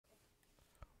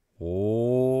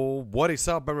Oh, what is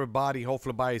up, everybody?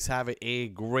 Hopefully, everybody's having a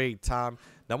great time.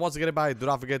 Now, once again, everybody, do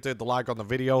not forget to hit the like on the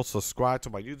video, subscribe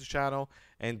to my YouTube channel,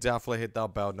 and definitely hit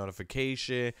that bell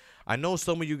notification. I know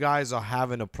some of you guys are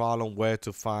having a problem where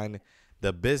to find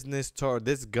the business turret.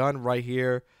 This gun right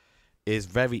here is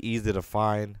very easy to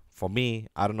find for me.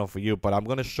 I don't know for you, but I'm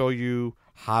going to show you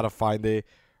how to find it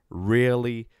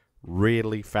really,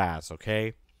 really fast,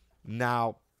 okay?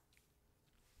 Now,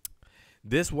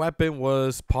 this weapon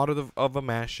was part of a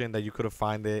mission that you could have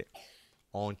find it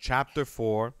on chapter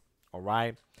 4, all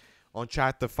right? On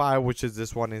chapter 5, which is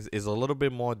this one, is a little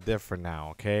bit more different now,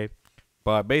 okay?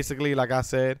 But basically, like I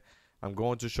said, I'm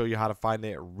going to show you how to find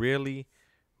it really,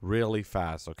 really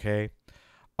fast, okay?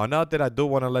 Another thing I do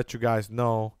want to let you guys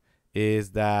know is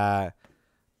that,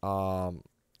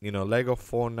 Lego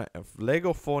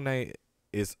Fortnite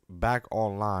is back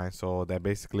online, so that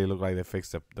basically look like they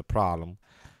fixed the problem.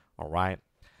 All right,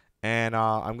 and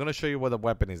I'm gonna show you where the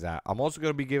weapon is at. I'm also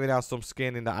gonna be giving out some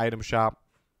skin in the item shop.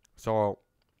 So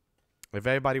if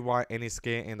everybody want any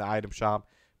skin in the item shop,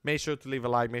 make sure to leave a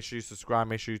like, make sure you subscribe,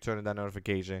 make sure you turn on that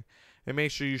notification, and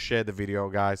make sure you share the video,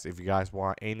 guys, if you guys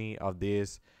want any of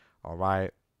this. All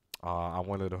right, I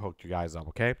wanted to hook you guys up.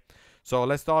 Okay, so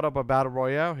let's start up a battle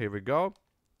royale. Here we go.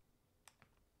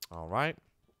 All right,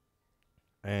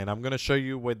 and I'm gonna show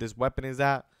you where this weapon is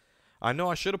at. I know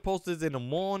I should have posted this in the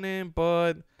morning,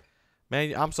 but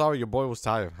man, I'm sorry, your boy was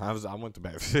tired. I went to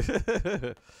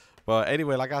bed. But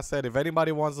anyway, like I said, if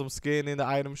anybody wants some skin in the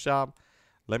item shop,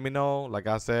 let me know. Like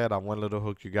I said, I wanted to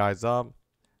hook you guys up.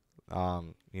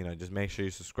 Just make sure you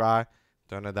subscribe,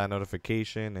 turn on that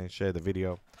notification, and share the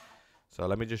video. So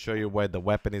let me just show you where the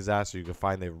weapon is at, so you can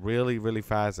find it really, really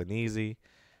fast and easy.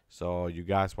 So you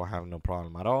guys won't have no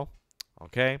problem at all.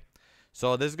 Okay.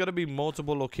 So there's going to be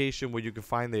multiple locations where you can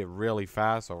find it really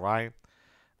fast, all right?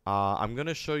 I'm going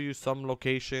to show you some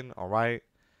location, all right?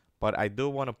 But I do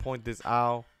want to point this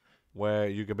out where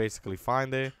you can basically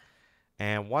find it.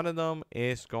 And one of them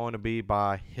is going to be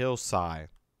by Hillside,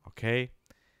 okay?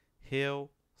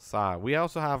 Hillside. We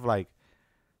also have like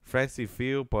Fancy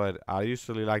Field, but I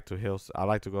usually like to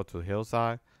go to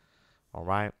Hillside, all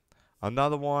right?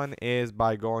 Another one is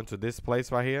by going to this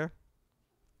place right here,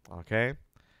 okay?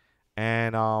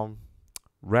 And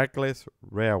Reckless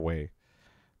Railway.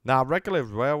 Now, Reckless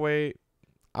Railway,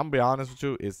 I'm gonna be honest with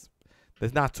you,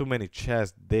 there's not too many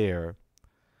chests there,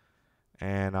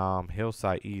 and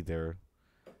Hillside either.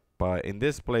 But in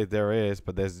this place there is,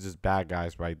 but there's just bad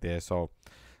guys right there. So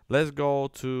let's go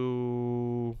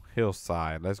to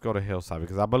Hillside. Let's go to Hillside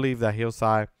because I believe that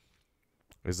Hillside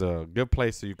is a good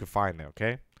place so you can find it.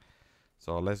 Okay,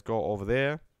 so let's go over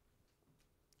there.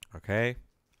 Okay.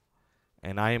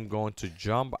 And I am going to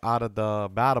jump out of the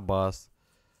battle bus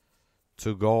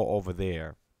to go over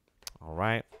there. All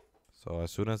right. So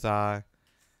as soon as I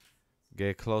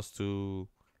get close to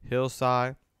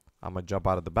Hillside, I'm going to jump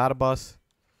out of the battle bus.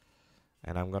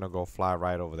 And I'm going to go fly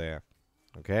right over there.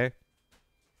 Okay.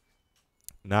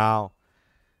 Now,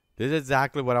 this is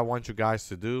exactly what I want you guys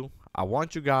to do. I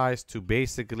want you guys to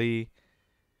basically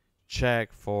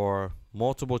check for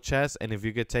multiple chests. And if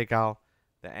you could take out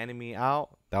the enemy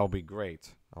out, that would be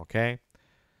great. Okay,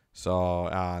 so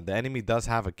the enemy does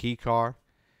have a key card,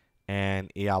 and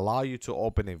it allows you to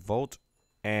open a vault.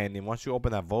 And then once you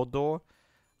open that vault door,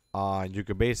 you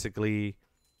can basically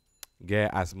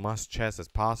get as much chests as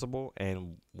possible.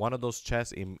 And one of those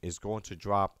chests is going to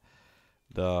drop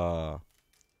the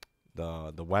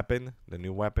weapon, the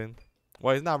new weapon.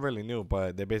 Well, it's not really new,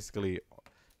 but they basically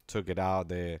took it out.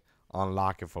 They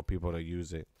unlock it for people to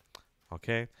use it.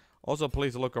 Okay. Also,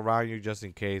 please look around you just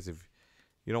in case if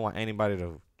you don't want anybody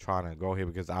to try to go here,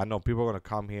 because I know people are going to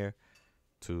come here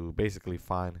to basically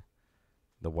find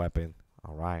the weapon.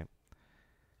 All right.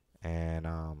 And,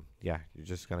 yeah, you're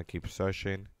just going to keep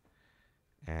searching.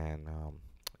 And,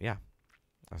 yeah,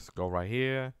 let's go right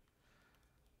here.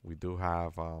 We do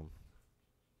have, I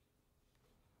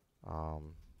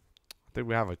think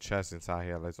we have a chest inside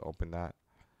here. Let's open that.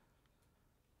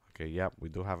 Okay, yep, we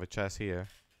do have a chest here.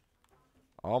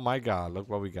 Oh my God, look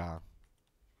what we got.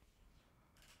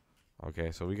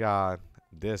 Okay, so we got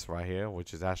this right here,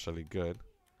 which is actually good.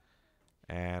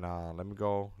 And let's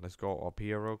go up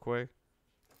here real quick.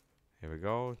 Here we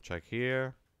go, check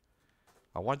here.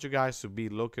 I want you guys to be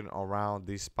looking around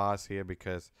these spots here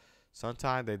because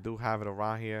sometimes they do have it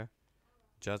around here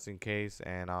just in case.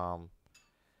 And I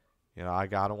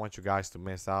don't want you guys to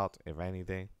miss out if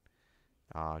anything.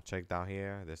 Check down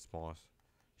here, this small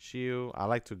shield. I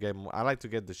like to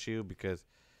get the shield because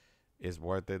it's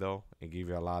worth it though. It gives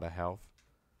you a lot of health.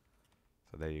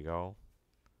 So there you go.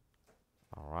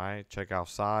 All right, check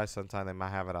outside. Sometimes they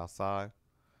might have it outside.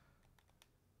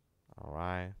 All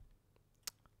right.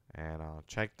 And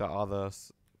check the other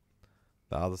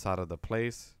side of the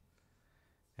place,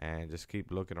 and just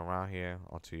keep looking around here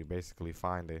until you basically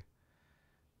find it.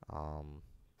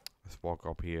 Let's walk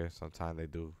up here. Sometimes they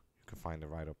do. You can find it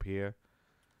right up here.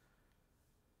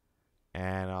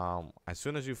 And as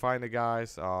soon as you find it,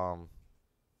 guys, you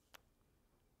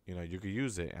know, you can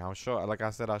use it. And I'll show, like I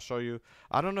said, I'll show you.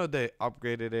 I don't know if they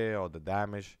upgraded it or the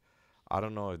damage. I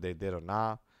don't know if they did or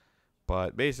not.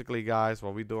 But basically, guys,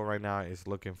 what we're doing right now is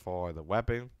looking for the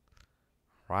weapon,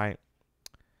 right?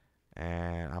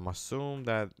 And I'm assuming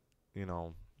that, you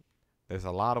know, there's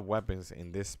a lot of weapons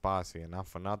in this spot here. Not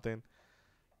for nothing.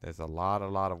 There's a lot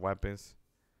of weapons.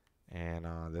 And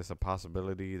there's a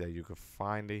possibility that you could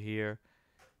find it here,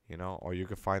 you know, or you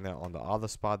could find it on the other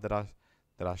spot that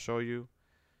I show you.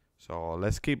 So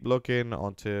let's keep looking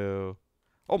until,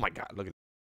 oh my God, look at.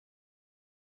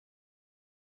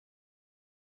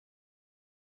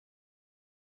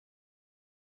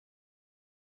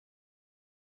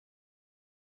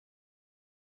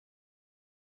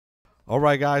 All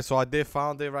right, guys. So I did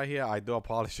found it right here. I do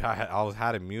apologize. I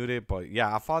had it muted, but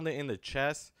yeah, I found it in the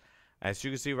chest. As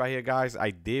you can see right here, guys, I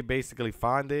did basically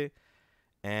find it.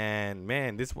 And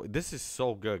man, this is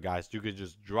so good, guys. You could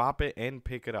just drop it and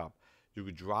pick it up. You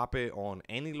could drop it on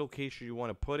any location you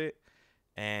want to put it,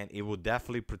 and it will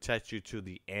definitely protect you to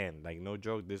the end. Like, no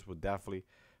joke, this will definitely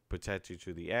protect you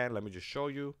to the end. Let me just show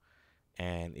you,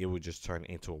 and it will just turn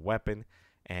into a weapon.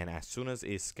 And as soon as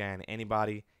it scans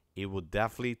anybody, it will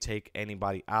definitely take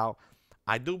anybody out.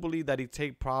 I do believe that it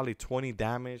take probably 20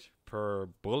 damage per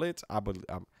bullet. I believe,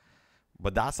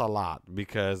 but that's a lot,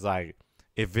 because like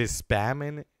if it's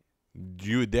spamming,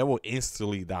 they will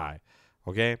instantly die.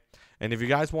 Okay, and if you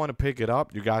guys want to pick it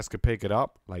up, you guys could pick it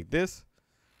up like this,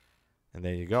 and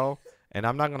there you go. And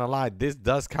I'm not gonna lie, this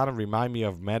does kind of remind me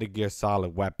of Metal Gear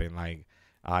Solid weapon. Like,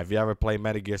 if you ever played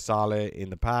Metal Gear Solid in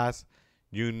the past,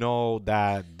 you know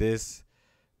that this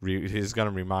is gonna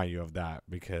remind you of that,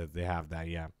 because they have that.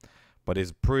 Yeah, but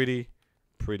it's pretty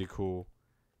cool.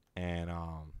 And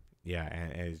yeah,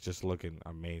 and it's just looking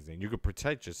amazing. You can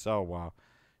protect yourself while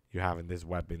you're having this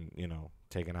weapon, you know,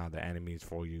 taking out the enemies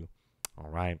for you. All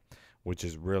right, which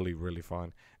is really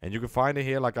fun. And you can find it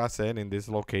here, like I said, in this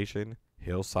location,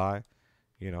 Hillside.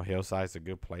 You know, Hillside is a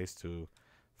good place to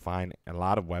find a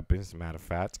lot of weapons. Matter of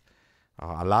fact,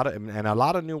 a lot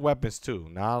of new weapons too.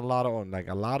 Not a lot of, like,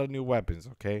 a lot of new weapons.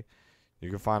 Okay, you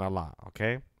can find a lot.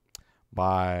 Okay,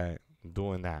 by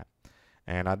doing that.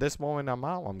 And at this moment, I'm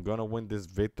out. I'm gonna win this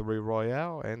victory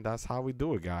royale, and that's how we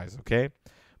do it, guys. Okay.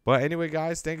 But anyway,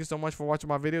 guys, thank you so much for watching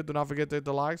my video. Do not forget to hit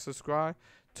the like, subscribe,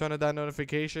 turn on that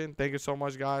notification. Thank you so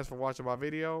much, guys, for watching my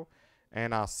video.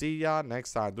 And I'll see y'all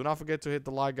next time. Do not forget to hit the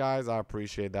like, guys. I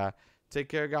appreciate that. Take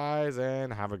care, guys,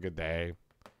 and have a good day.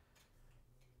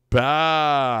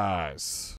 Bye.